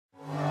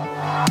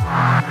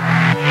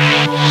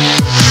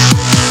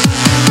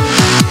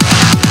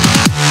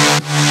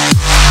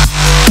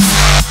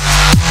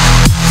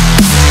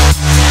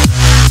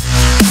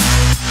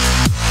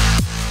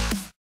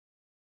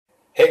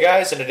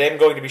guys, and today I'm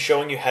going to be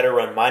showing you how to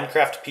run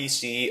Minecraft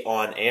PC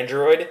on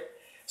Android.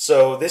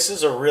 So this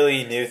is a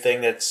really new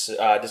thing that's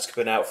just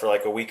been out for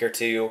like a week or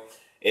two.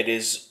 It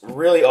is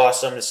really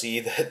awesome to see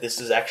that this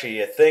is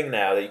actually a thing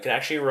now, that you can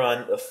actually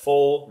run a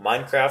full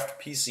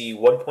Minecraft PC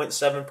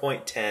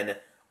 1.7.10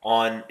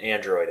 on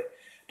Android.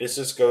 This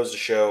just goes to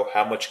show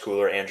how much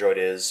cooler Android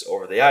is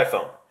over the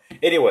iPhone.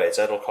 Anyways,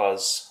 that'll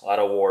cause a lot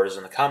of wars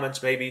in the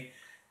comments maybe.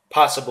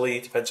 Possibly,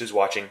 depends who's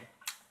watching.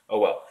 Oh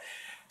well.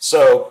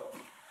 So,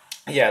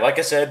 yeah, like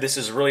I said, this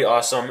is really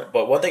awesome,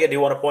 but one thing I do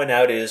want to point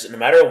out is no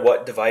matter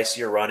what device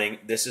you're running,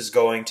 this is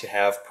going to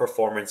have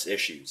performance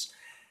issues.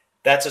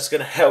 That's just going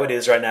to how it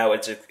is right now.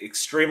 It's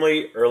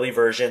extremely early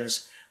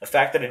versions. The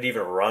fact that it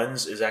even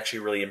runs is actually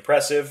really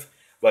impressive,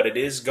 but it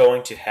is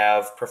going to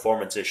have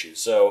performance issues.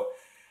 So,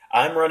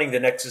 I'm running the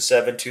Nexus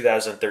 7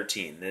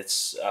 2013.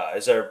 It's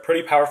a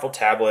pretty powerful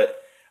tablet.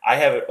 I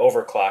have it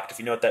overclocked, if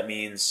you know what that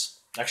means.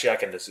 Actually, I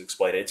can just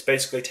explain it. It's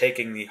basically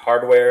taking the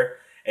hardware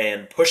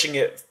and pushing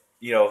it,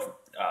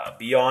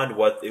 beyond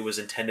what it was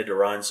intended to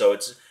run. So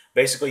it's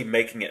basically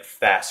making it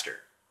faster.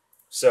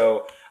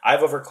 So I've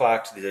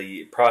overclocked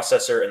the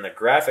processor and the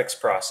graphics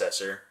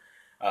processor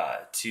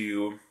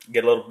to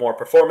get a little more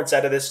performance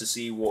out of this, to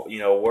see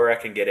where I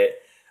can get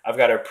it. I've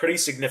got a pretty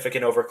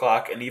significant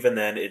overclock, and even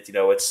then,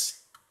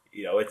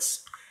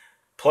 it's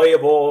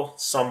playable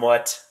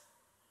somewhat,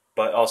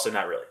 but also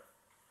not really.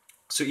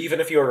 So even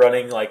if you're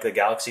running like the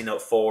Galaxy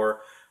Note 4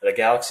 or the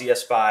Galaxy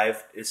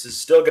S5, this is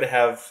still going to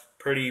have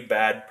pretty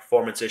bad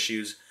performance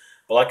issues.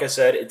 But like I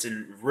said, it's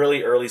in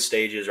really early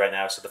stages right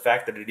now, so the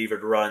fact that it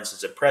even runs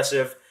is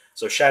impressive.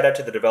 So shout out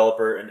to the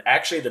developer, and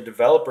actually the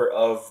developer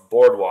of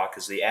Boardwalk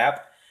is the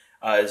app,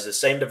 is the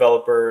same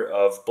developer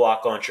of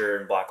Block Launcher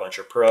and Block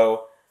Launcher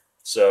Pro.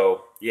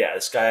 So yeah,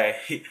 this guy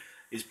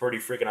is pretty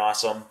freaking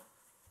awesome.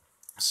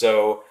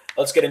 So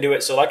let's get into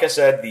it. So like I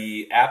said,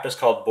 the app is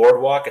called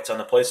Boardwalk. It's on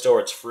the Play Store.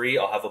 It's free.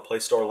 I'll have a Play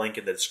Store link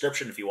in the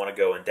description if you want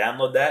to go and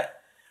download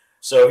that.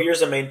 So here's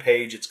the main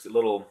page. It's a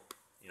little,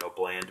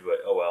 bland, but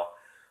oh well.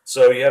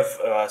 So you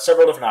have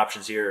several different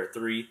options here,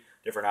 3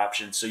 different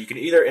options. So you can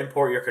either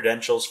import your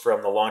credentials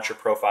from the Launcher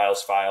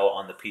Profiles file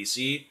on the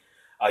PC.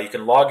 You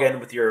can log in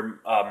with your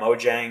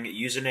Mojang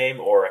username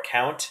or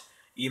account,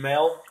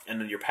 email, and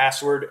then your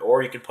password,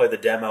 or you can play the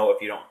demo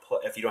if you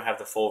don't have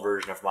the full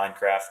version of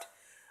Minecraft.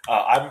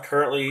 I'm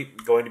currently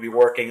going to be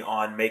working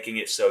on making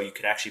it so you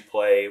can actually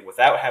play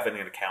without having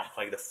an account,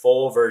 playing the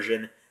full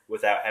version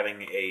without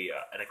having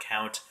an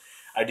account.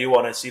 I do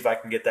want to see if I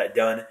can get that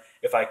done.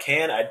 If I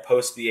can, I'd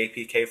post the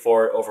APK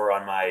for it over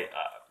on my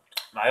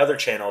my other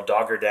channel,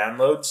 Dogger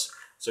Downloads.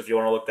 So if you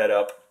want to look that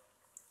up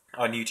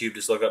on YouTube,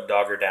 just look up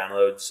Dogger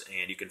Downloads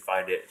and you can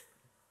find it,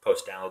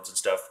 post downloads and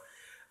stuff.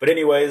 But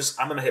anyways,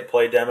 I'm going to hit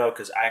play demo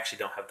because I actually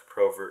don't have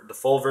the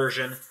full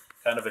version.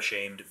 Kind of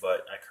ashamed,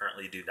 but I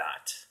currently do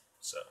not.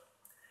 So,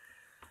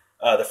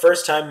 the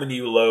first time when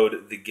you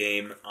load the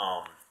game,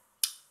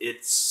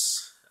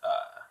 it's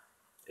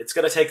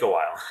going to take a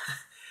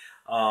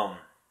while.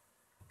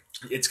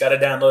 It's got to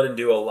download and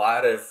do a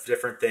lot of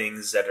different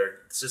things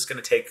it's just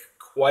going to take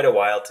quite a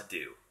while to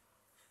do,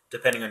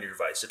 depending on your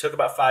device. It took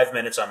about 5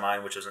 minutes on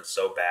mine, which isn't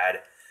so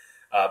bad.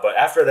 But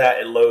after that,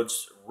 it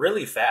loads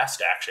really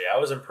fast, actually. I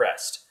was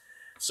impressed.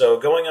 So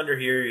going under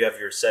here, you have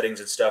your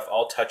settings and stuff,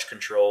 all touch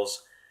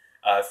controls.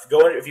 If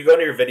you go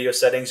into your video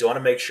settings, you want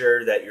to make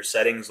sure that your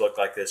settings look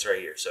like this right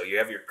here. So you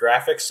have your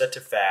graphics set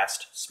to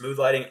fast, smooth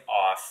lighting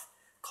off,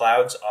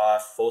 clouds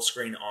off, full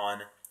screen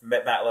on,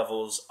 matte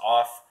levels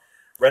off,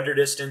 render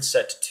distance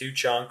set to 2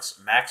 chunks,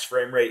 max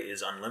frame rate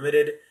is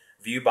unlimited,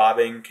 view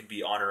bobbing can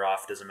be on or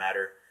off, doesn't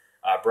matter.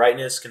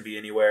 Brightness can be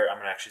anywhere. I'm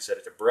going to actually set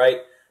it to bright.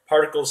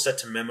 Particles set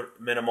to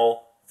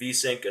minimal,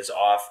 VSync is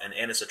off, and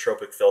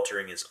anisotropic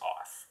filtering is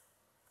off.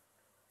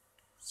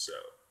 So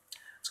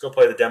let's go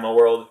play the demo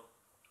world.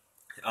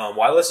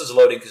 While this is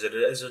loading, because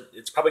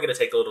it's probably going to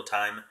take a little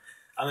time,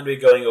 I'm going to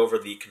be going over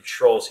the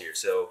controls here.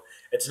 So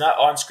it's not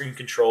on-screen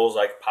controls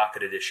like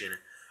Pocket Edition.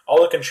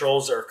 All the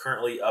controls are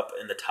currently up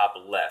in the top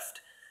left.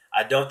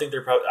 I don't think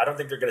they're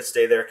going to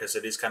stay there because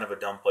it is kind of a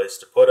dumb place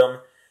to put them.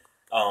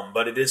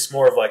 But it is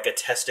more of like a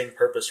testing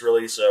purpose,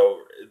 really.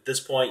 So at this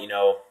point,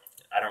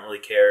 I don't really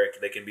care.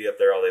 They can be up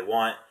there all they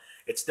want.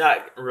 It's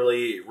not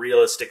really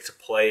realistic to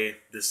play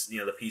this,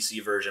 the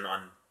PC version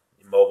on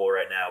mobile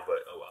right now, but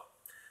oh well.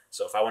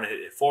 So if I want to hit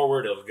it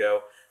forward, it'll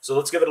go. So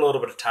let's give it a little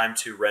bit of time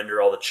to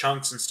render all the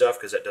chunks and stuff,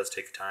 because that does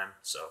take time.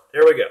 So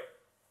there we go.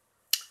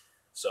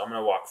 So I'm going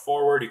to walk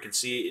forward. You can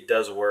see it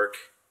does work.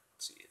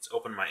 Let's see, it's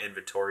open my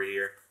inventory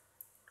here.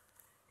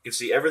 You can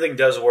see everything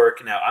does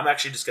work. Now I'm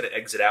actually just going to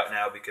exit out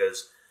now,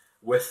 because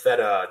with that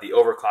the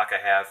overclock I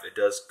have, it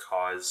does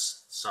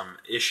cause some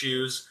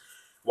issues.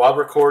 While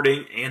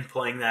recording and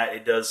playing that,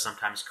 it does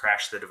sometimes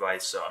crash the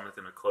device, so I'm just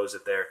going to close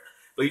it there.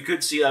 But you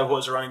could see I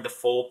was running the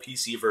full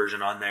PC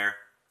version on there.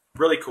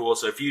 Really cool.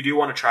 So if you do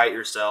want to try it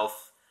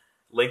yourself,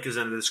 link is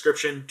in the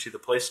description to the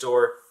Play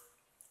Store.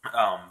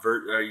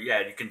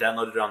 Yeah, you can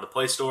download it on the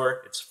Play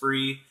Store. It's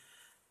free.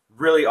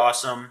 Really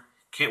awesome.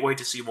 Can't wait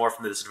to see more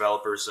from this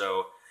developer.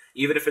 So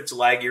Even if it's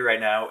laggy right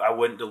now, I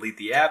wouldn't delete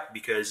the app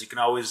because you can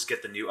always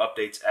get the new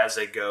updates as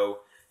they go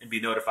and be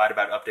notified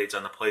about updates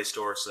on the Play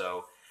Store.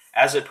 So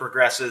as it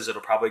progresses,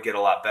 it'll probably get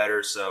a lot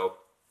better. So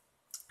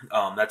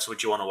that's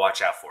what you want to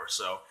watch out for.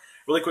 So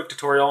really quick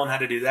tutorial on how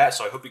to do that.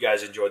 So I hope you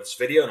guys enjoyed this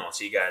video, and I'll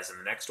see you guys in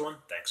the next one.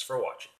 Thanks for watching.